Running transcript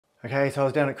Okay, so I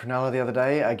was down at Cronulla the other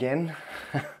day again.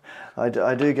 I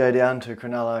do go down to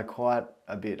Cronulla quite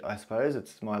a bit, I suppose.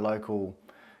 It's my local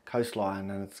coastline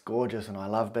and it's gorgeous and I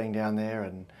love being down there,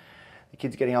 and the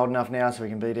kids are getting old enough now so we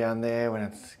can be down there when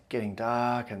it's getting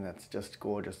dark and it's just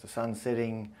gorgeous. The sun's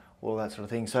setting, all that sort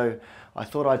of thing. So I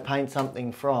thought I'd paint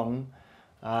something from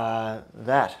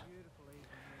that.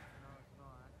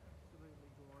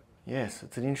 Yes,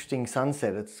 it's an interesting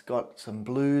sunset. It's got some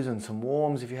blues and some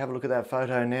warms. If you have a look at that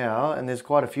photo now, and there's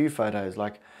quite a few photos,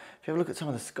 like if you have a look at some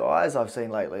of the skies I've seen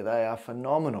lately, they are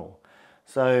phenomenal.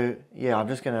 So yeah, I'm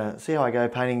just gonna see how I go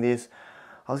painting this.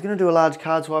 I was gonna do a large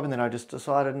card swipe and then I just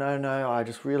decided, no, I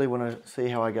just really wanna see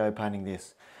how I go painting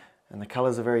this. And the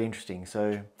colors are very interesting.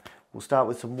 So we'll start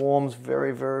with some warms,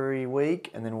 very, very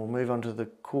weak, and then we'll move on to the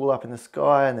cool up in the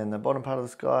sky, and then the bottom part of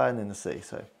the sky, and then the sea.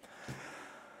 So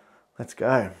let's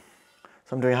go.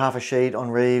 So I'm doing half a sheet on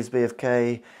Rives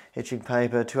BFK etching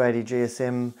paper, 280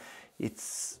 GSM.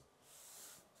 It's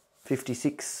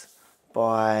 56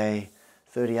 by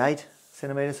 38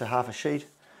 centimeters, so half a sheet.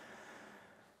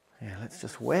 Yeah, let's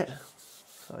just wet.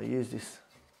 So I use this,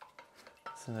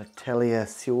 it's an Atelier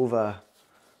silver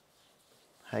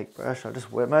Hake brush. I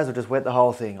just wet, may as well just wet the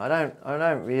whole thing. I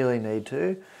don't really need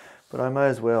to, but I may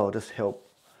as well just help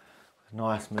with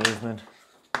nice movement.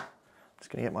 I'm just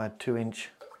gonna get my 2-inch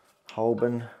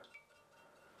Holbein.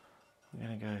 I'm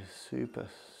going to go super,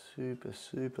 super,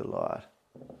 super light.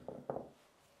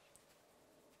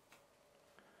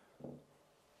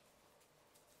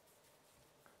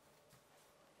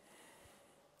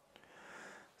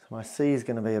 So my C is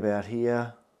going to be about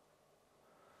here.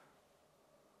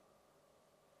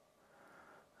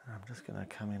 And I'm just going to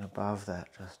come in above that,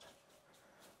 just.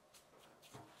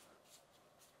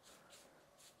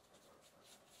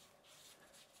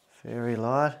 Very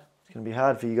light. It's going to be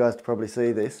hard for you guys to probably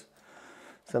see this,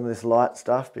 some of this light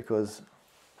stuff, because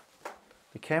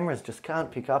the cameras just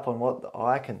can't pick up on what the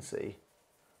eye can see.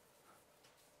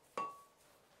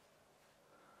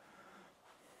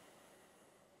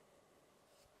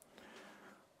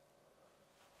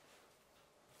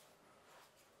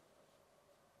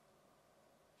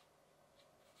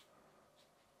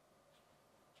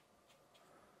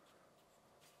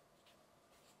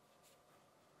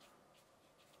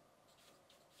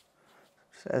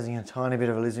 Just adding a tiny bit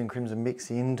of Alizarin Crimson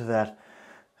mix into that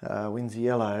Winsor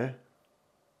Yellow.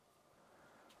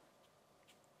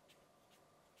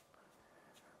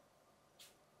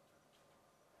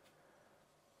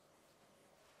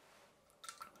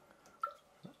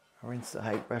 I'll rinse the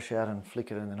Hake brush out and flick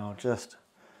it, and then I'll just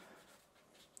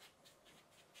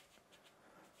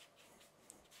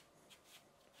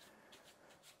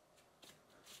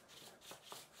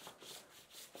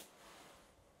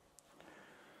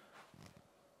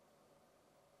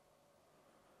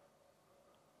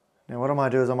now what I might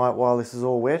do is while this is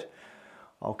all wet,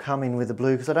 I'll come in with the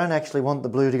blue, because I don't actually want the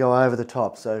blue to go over the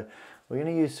top. So we're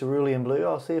going to use Cerulean Blue.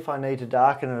 I'll see if I need to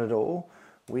darken it at all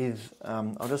with,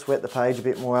 I'll just wet the page a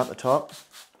bit more up the top.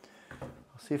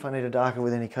 I'll see if I need to darken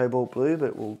with any Cobalt Blue,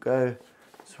 but we'll go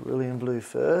Cerulean Blue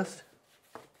first.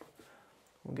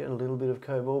 We'll get a little bit of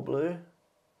Cobalt Blue.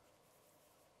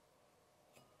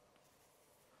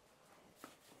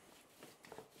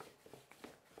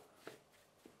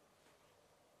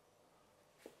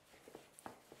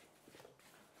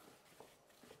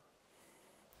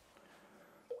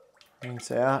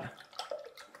 Rinse out.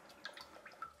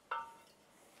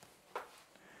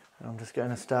 And I'm just going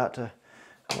to start to,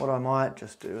 what I might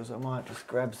just do is I might just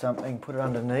grab something, put it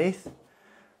underneath,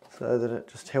 so that it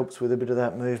just helps with a bit of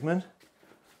that movement.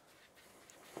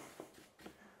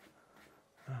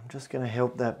 I'm just going to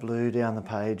help that blue down the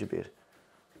page a bit.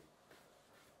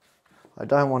 I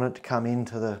don't want it to come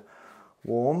into the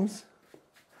warms,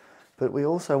 but we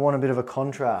also want a bit of a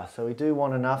contrast, so we do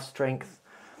want enough strength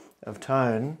of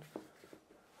tone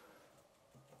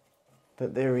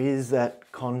that there is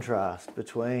that contrast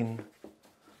between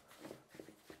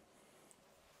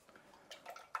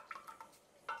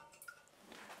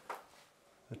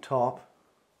the top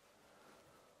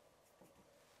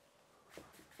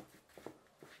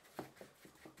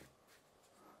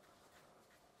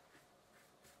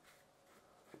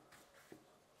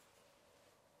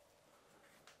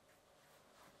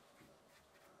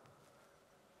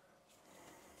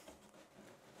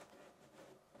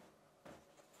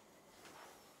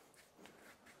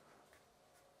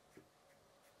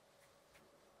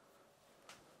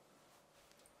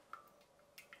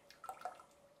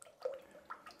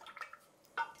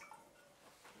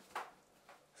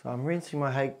So I'm rinsing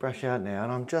my Hake brush out now,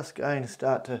 and I'm just going to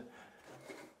start to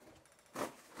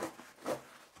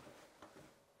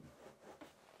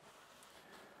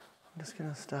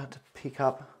going to start to pick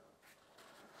up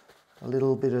a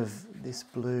little bit of this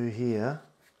blue here.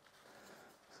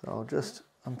 So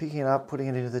I'm picking it up, putting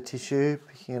it into the tissue,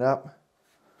 picking it up.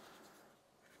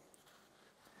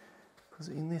 Because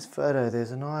in this photo there's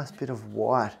a nice bit of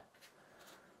white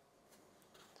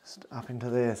just up into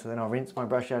there. So then I'll rinse my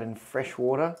brush out in fresh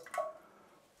water,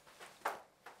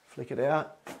 flick it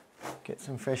out, get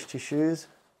some fresh tissues,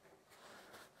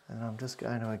 and I'm just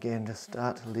going to again just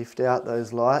start to lift out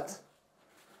those lights.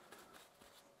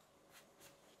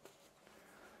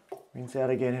 Rinse out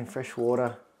again in fresh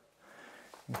water.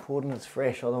 Important it's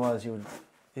fresh, otherwise you would.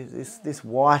 This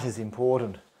white is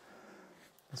important.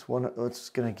 It's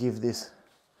going to give this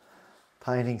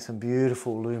painting some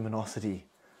beautiful luminosity.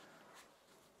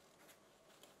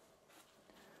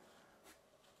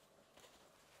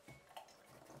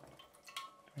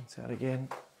 Rinse out again.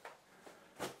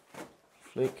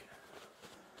 Flick.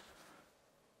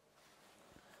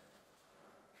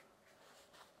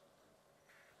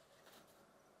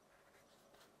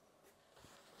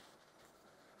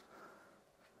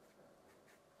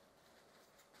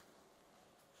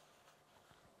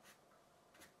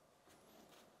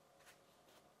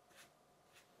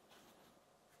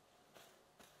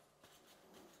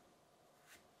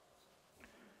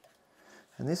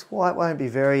 And this white won't be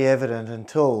very evident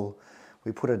until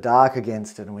we put a dark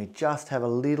against it and we just have a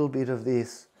little bit of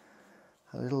this,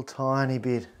 a little tiny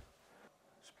bit.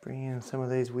 Just bring in some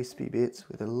of these wispy bits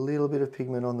with a little bit of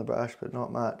pigment on the brush, but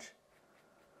not much.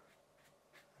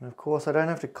 And of course I don't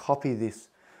have to copy this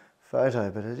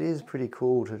photo, but it is pretty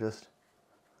cool to just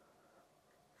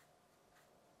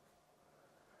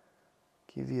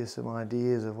give you some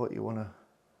ideas of what you want to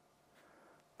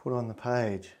put on the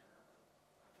page.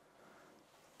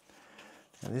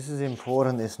 Now this is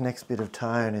important, this next bit of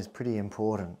tone is pretty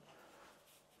important.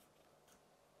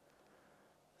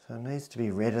 So it needs to be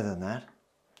redder than that.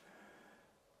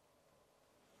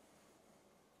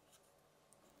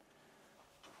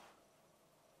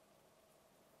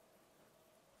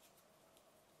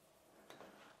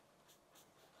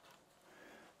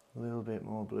 A little bit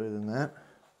more blue than that.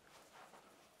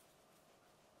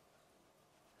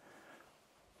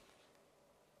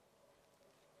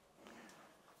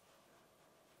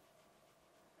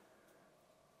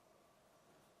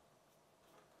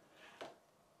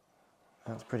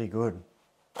 That's pretty good.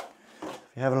 If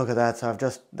you have a look at that, so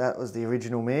that was the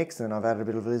original mix, and I've added a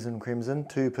bit of Alizarin Crimson,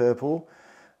 2 purple,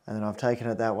 and then I've taken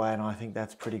it that way, and I think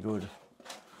that's pretty good.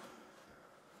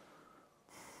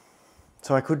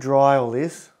 So I could dry all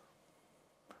this,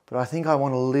 but I think I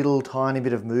want a little tiny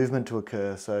bit of movement to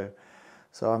occur, so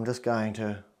I'm just going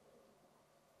to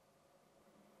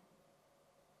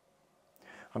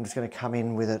come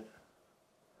in with it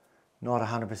not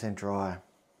 100% dry.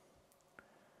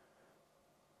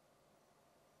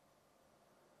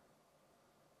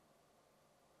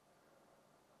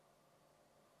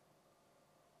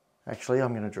 Actually, I'm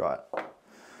going to dry it.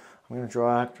 I'm going to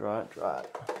dry it.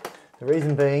 The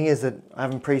reason being is that I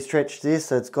haven't pre-stretched this,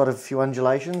 so it's got a few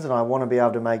undulations, and I want to be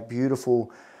able to make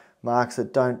beautiful marks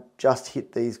that don't just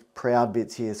hit these proud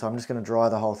bits here. So I'm just going to dry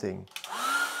the whole thing.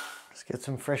 Just get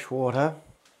some fresh water.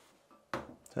 So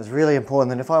it's really important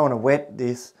that if I want to wet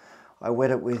this, I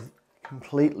wet it with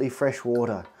completely fresh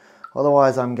water.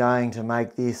 Otherwise I'm going to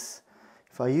make this,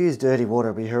 if I use dirty water,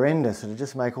 it'll be horrendous. It'll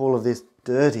just make all of this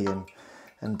dirty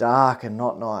and dark and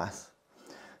not nice.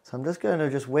 So I'm just going to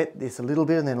just wet this a little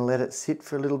bit and then let it sit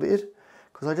for a little bit,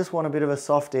 because I just want a bit of a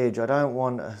soft edge. I don't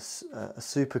want a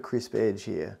super crisp edge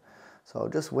here. So I'll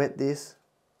just wet this.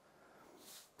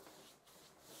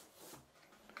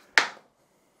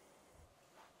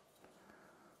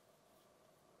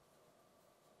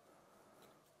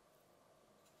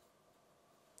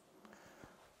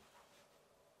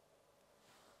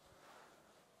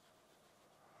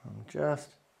 I'm just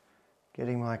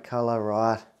getting my colour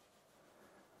right.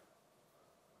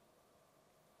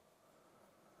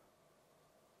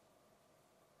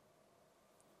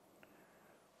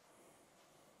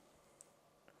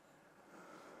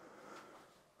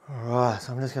 Alright,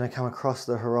 so I'm just going to come across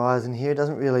the horizon here. It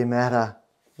doesn't really matter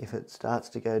if it starts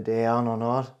to go down or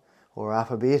not, or up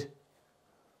a bit.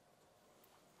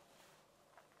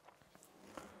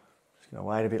 Just going to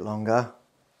wait a bit longer.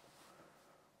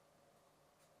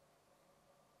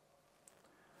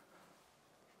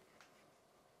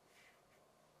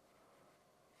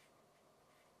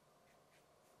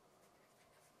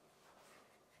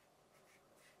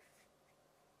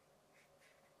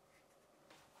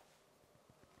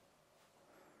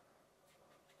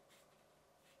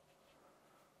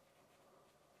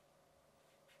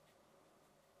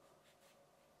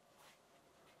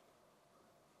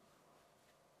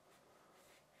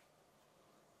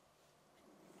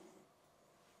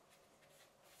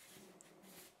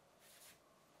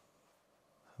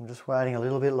 I'm just waiting a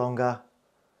little bit longer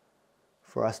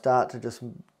before I start to just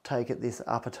take it this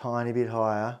up a tiny bit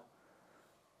higher.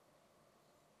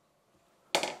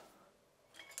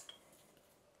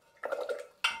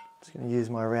 Just going to use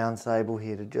my round sable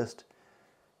here to just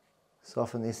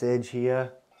soften this edge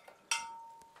here,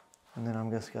 and then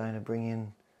I'm just going to bring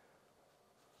in,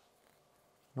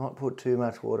 not put too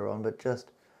much water on, but just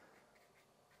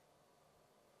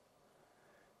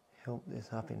help this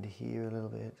up into here a little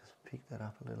bit, just pick that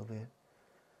up a little bit,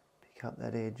 pick up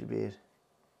that edge a bit.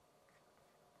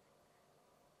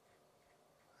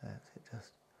 That's it,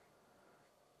 just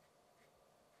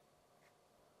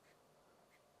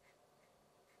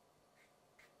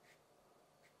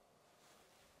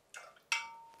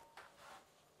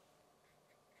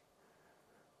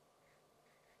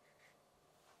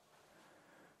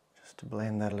to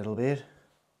blend that a little bit.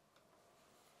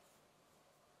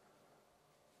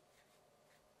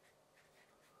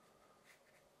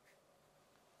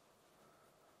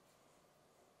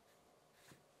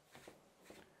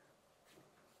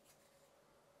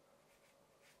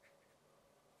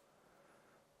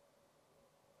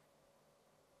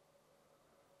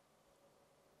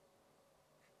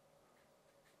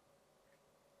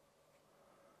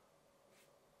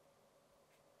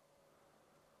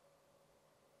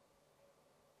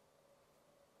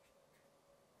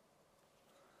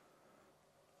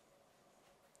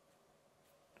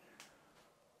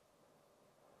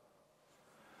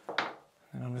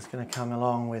 And I'm just going to come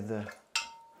along with the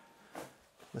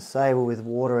sable with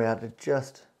water out to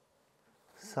just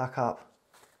suck up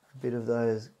a bit of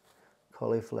those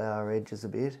cauliflower edges a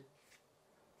bit.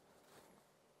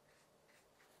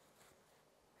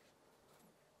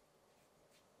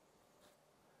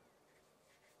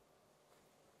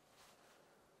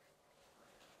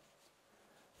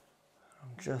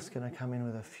 I'm just going to come in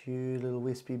with a few little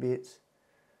wispy bits,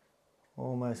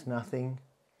 almost nothing.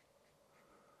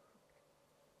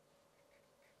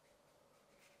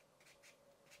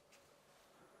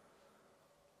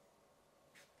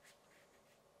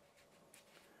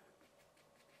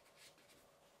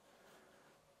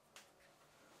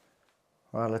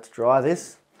 All right, let's dry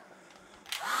this.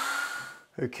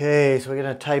 Okay, so we're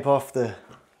going to tape off the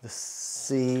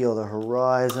sea or the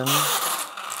horizon.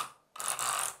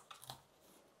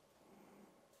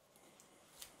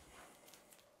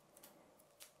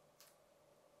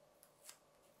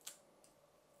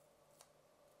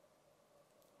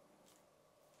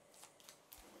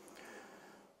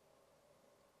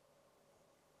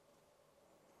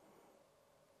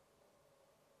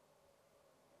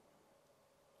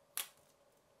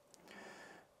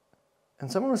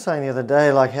 And someone was saying the other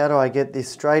day, like, how do I get this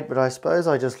straight? But I suppose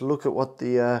I just look at what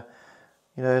the,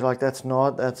 you know, like that's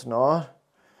not.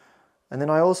 And then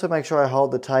I also make sure I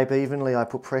hold the tape evenly. I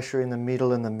put pressure in the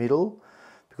middle and the middle.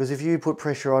 Because if you put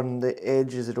pressure on the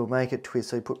edges, it'll make it twist.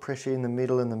 So you put pressure in the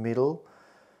middle and the middle.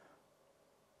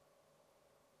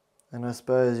 And I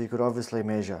suppose you could obviously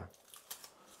measure.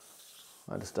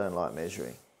 I just don't like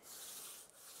measuring.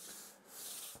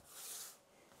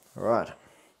 All right.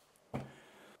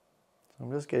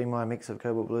 I'm just getting my mix of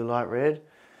Cobalt Blue, Light Red,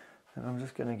 and I'm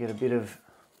just going to get a bit of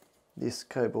this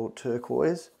Cobalt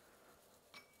Turquoise.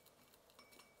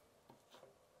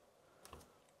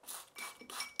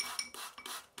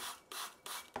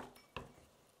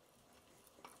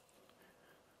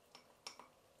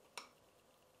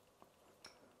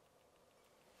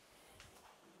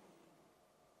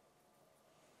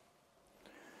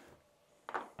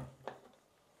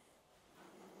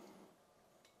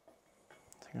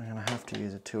 I'm going to have to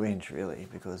use a 2-inch really,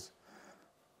 because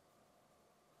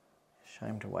it's a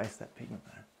shame to waste that pigment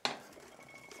though.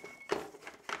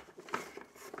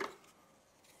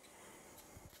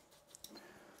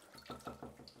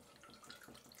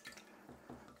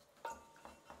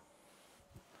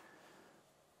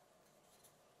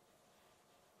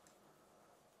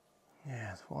 Yeah,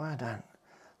 that's why I don't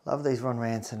love these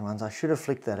Ranson ones. I should have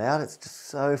flicked that out. It's just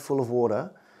so full of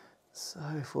water. So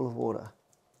full of water.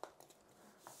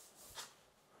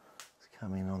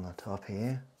 Come in on the top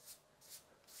here.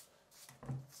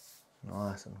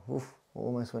 Nice, and woof,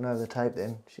 almost went over the tape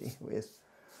then. Gee whiz.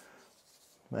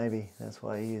 Maybe that's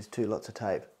why you use 2 lots of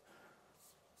tape.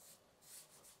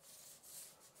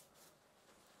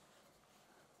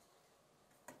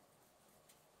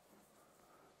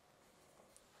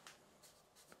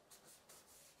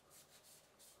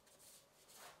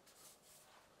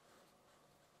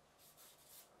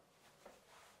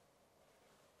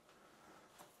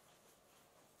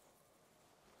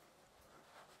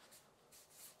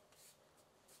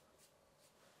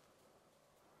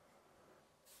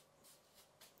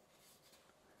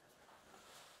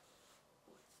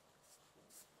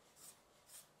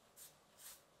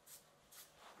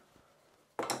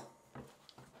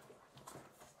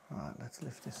 let's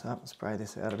lift this up and spray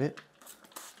this out a bit.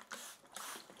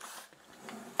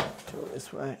 Do it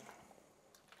this way.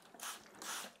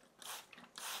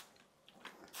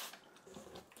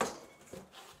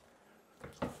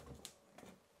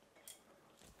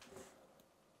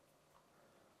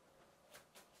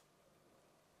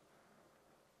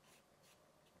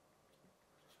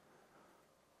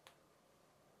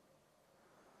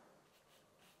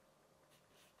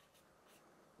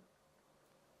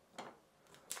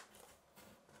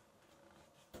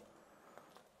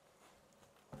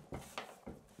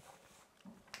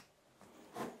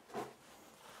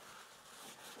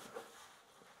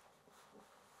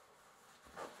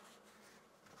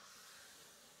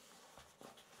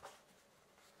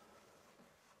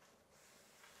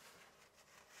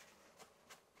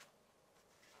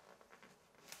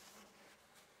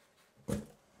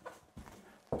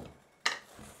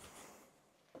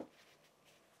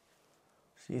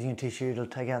 Using a tissue to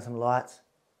take out some lights.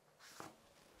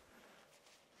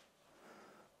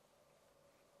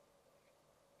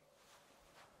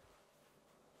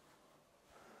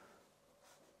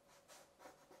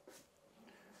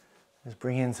 Just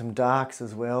bring in some darks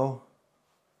as well.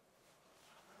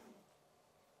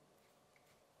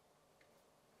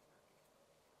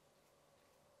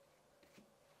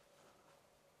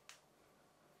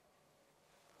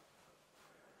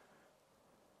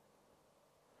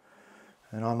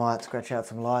 And I might scratch out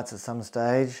some lights at some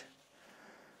stage.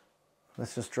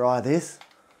 Let's just dry this.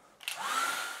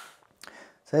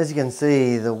 So as you can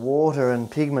see, the water and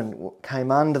pigment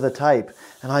came under the tape,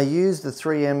 and I used the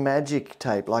 3M Magic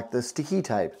tape, like the sticky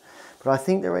tape. But I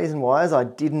think the reason why is I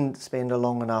didn't spend a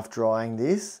long enough drying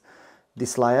this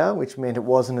layer, which meant it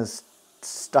wasn't as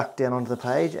stuck down onto the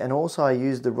page. And also I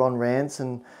used the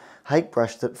Ranson Hake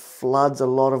brush that floods a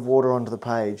lot of water onto the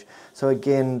page. So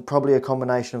again, probably a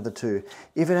combination of the two.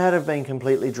 If it had have been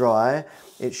completely dry,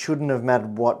 it shouldn't have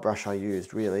mattered what brush I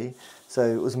used, really. So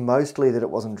it was mostly that it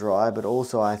wasn't dry, but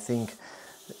also I think,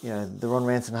 you know, the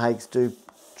Ranson Hakes do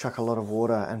chuck a lot of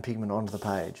water and pigment onto the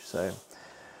page. So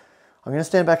I'm going to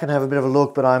stand back and have a bit of a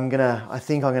look, but I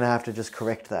think I'm going to have to just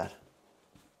correct that.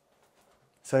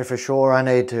 So for sure I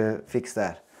need to fix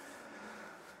that.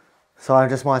 So I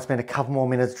just might spend a couple more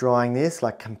minutes drying this,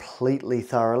 like completely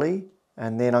thoroughly,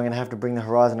 and then I'm going to have to bring the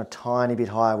horizon a tiny bit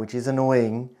higher, which is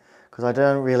annoying because I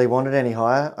don't really want it any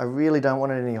higher. I really don't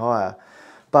want it any higher.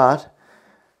 But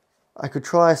I could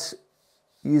try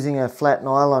using a flat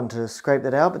nylon to scrape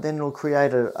that out, but then it'll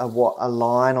create a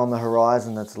line on the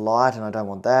horizon that's light, and I don't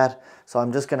want that. So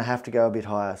I'm just going to have to go a bit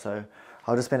higher. So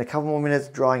I'll just spend a couple more minutes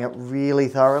drying it really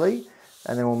thoroughly,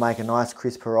 and then we'll make a nice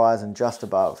crisp horizon just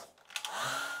above.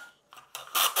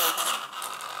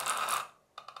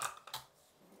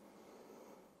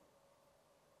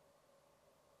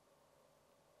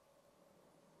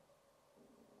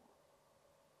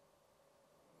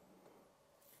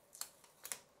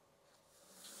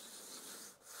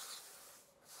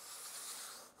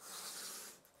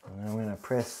 I'm going to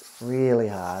press really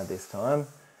hard this time,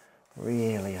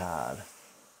 really hard.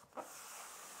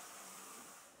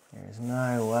 There is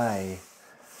no way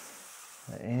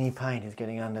that any paint is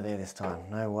getting under there this time,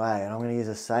 no way. And I'm going to use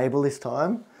a Sable this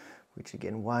time, which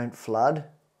again won't flood.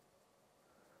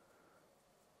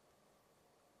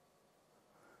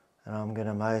 And I'm going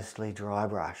to mostly dry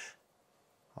brush.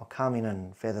 I'll come in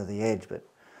and feather the edge, but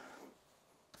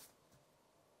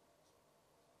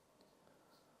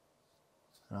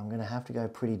and I'm going to have to go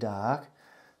pretty dark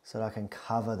so that I can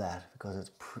cover that, because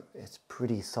it's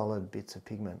pretty solid bits of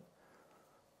pigment.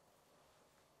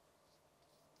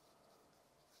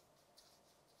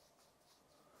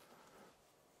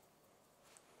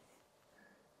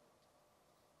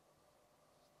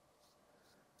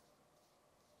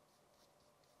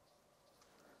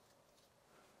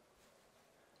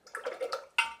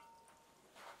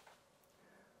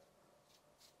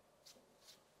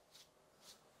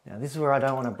 Now this is where I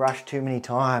don't want to brush too many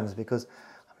times, because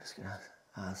I'm just going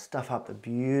to stuff up the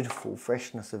beautiful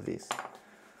freshness of this.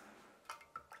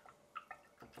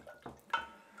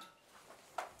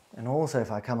 And also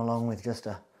if I come along with just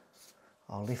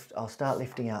I'll start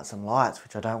lifting out some lights,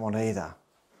 which I don't want either.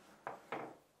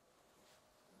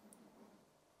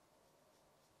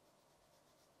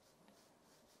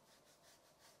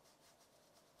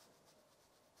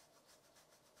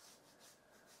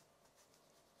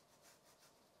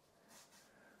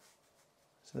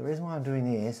 So the reason why I'm doing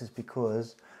this is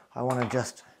because I want to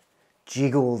just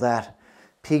jiggle that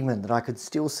pigment that I could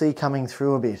still see coming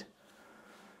through a bit.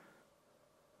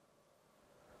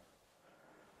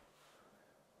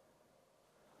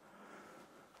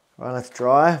 Right, let's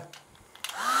dry.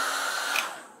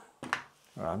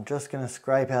 All right, I'm just going to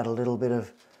scrape out a little bit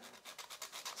of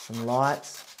some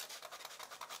lights,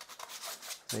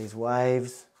 these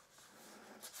waves,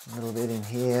 a little bit in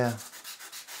here.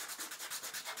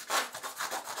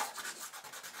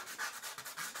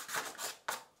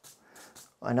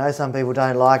 I know some people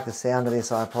don't like the sound of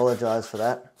this, I apologise for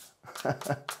that.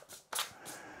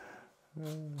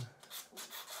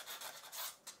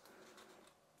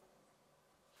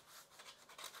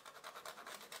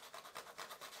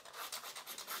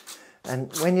 And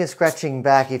when you're scratching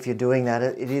back, if you're doing that,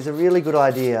 it is a really good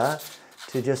idea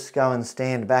to just go and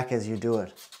stand back as you do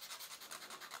it.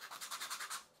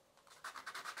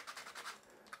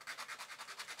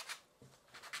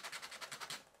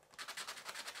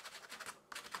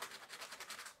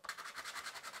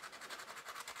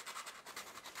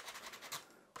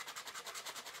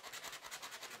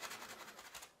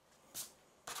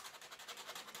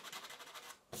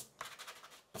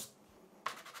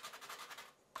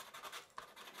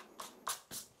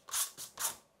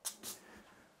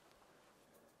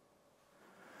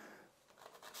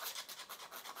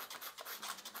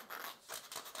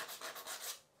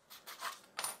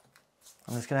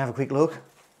 I'm just going to have a quick look.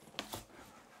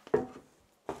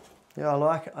 Yeah,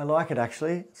 I like it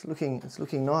actually. It's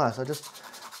looking nice. I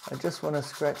just want to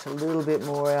scratch a little bit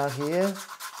more out here.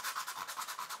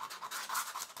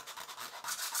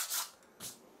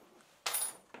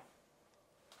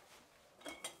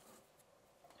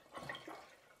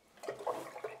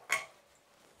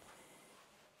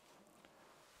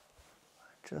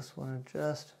 I just want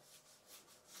to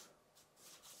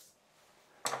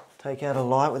take out a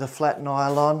light with a flat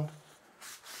nylon.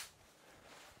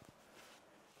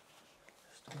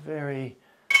 Just a very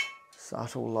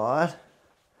subtle light.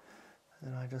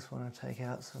 And I just want to take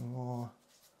out some more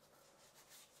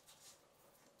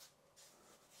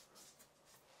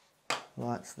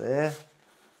lights there.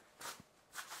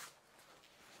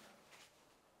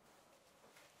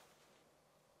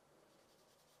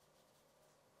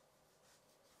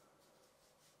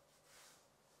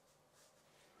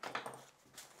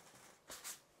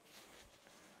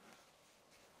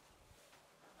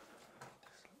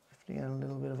 Get a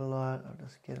little bit of a light, I'll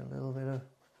just get a little bit of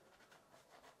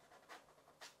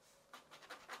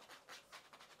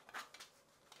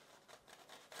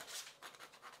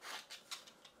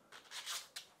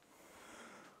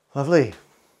lovely.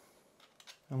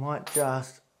 I might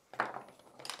just,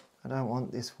 I don't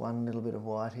want this one little bit of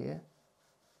white here.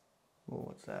 Oh,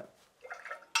 what's that?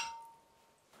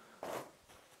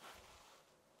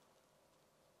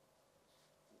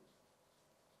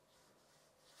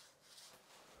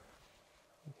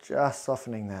 Just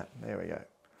softening that. There we go.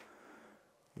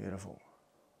 Beautiful.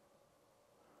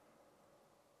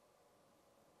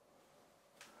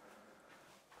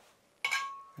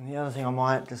 And the other thing I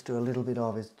might just do a little bit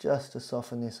of is just to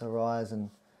soften this horizon.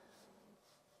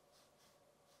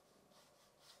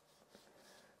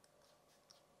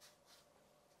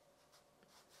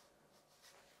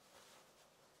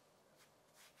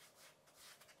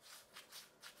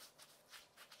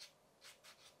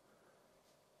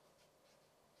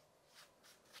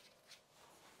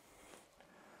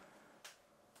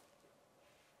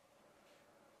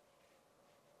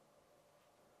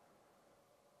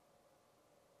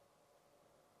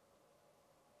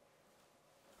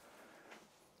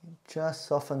 Just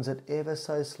softens it ever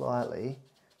so slightly,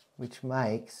 which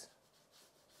makes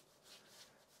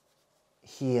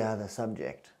here the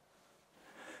subject.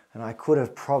 And I could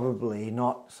have probably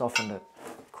not softened it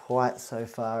quite so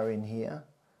far in here.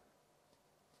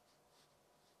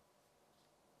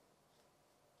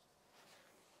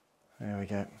 There we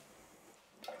go.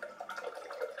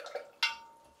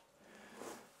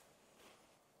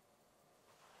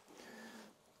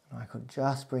 I could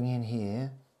just bring in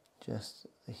here just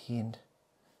a hint.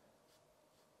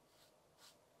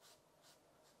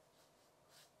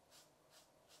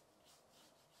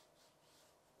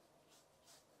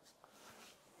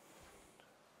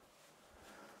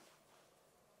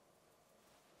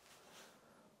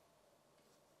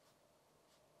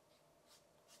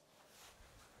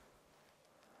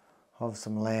 Of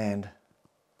some land.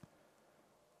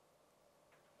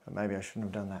 But maybe I shouldn't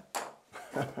have done that.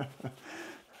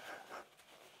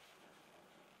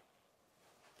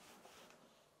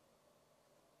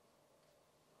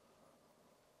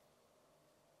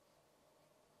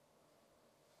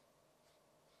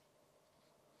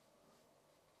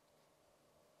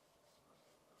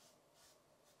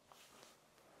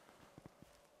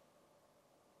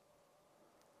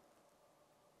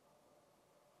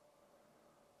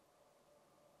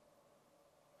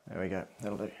 There we go,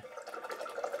 that'll do.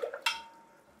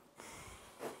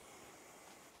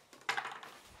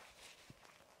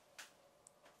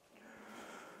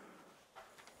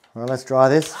 Well, let's dry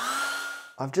this.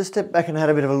 I've just stepped back and had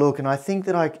a bit of a look, and I think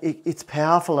that it's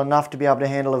powerful enough to be able to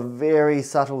handle a very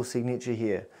subtle signature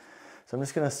here. So I'm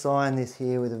just going to sign this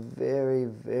here with a very,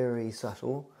 very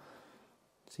subtle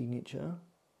signature.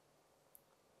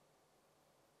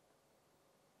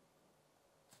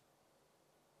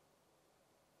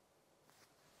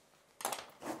 Just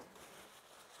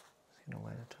going to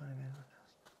wait a tiny minute.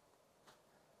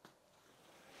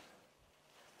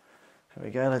 There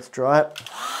we go, let's dry it.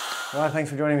 All right, thanks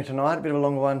for joining me tonight. A bit of a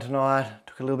longer one tonight.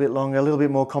 Took a little bit longer, a little bit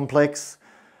more complex,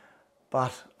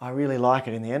 but I really like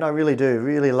it in the end. I really do,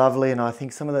 really lovely, and I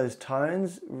think some of those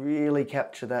tones really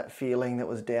capture that feeling that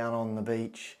was down on the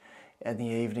beach in the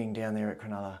evening down there at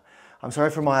Cronulla. I'm sorry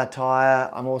for my attire.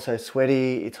 I'm also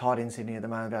sweaty. It's hot in Sydney at the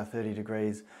moment, about 30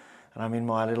 degrees, and I'm in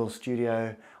my little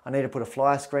studio. I need to put a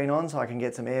fly screen on so I can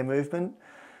get some air movement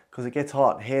because it gets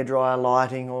hot. Hairdryer,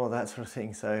 lighting, all of that sort of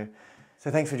thing. So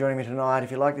thanks for joining me tonight.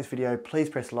 If you like this video, please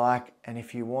press like. And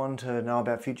if you want to know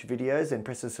about future videos, then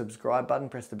press the subscribe button,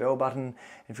 press the bell button. And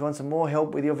if you want some more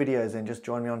help with your videos, then just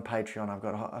join me on Patreon. I've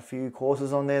got a few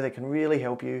courses on there that can really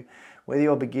help you, whether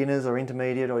you're beginners or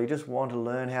intermediate, or you just want to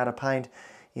learn how to paint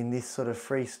in this sort of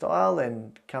free style,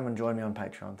 then come and join me on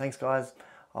Patreon. Thanks guys.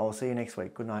 I will see you next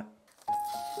week. Good night.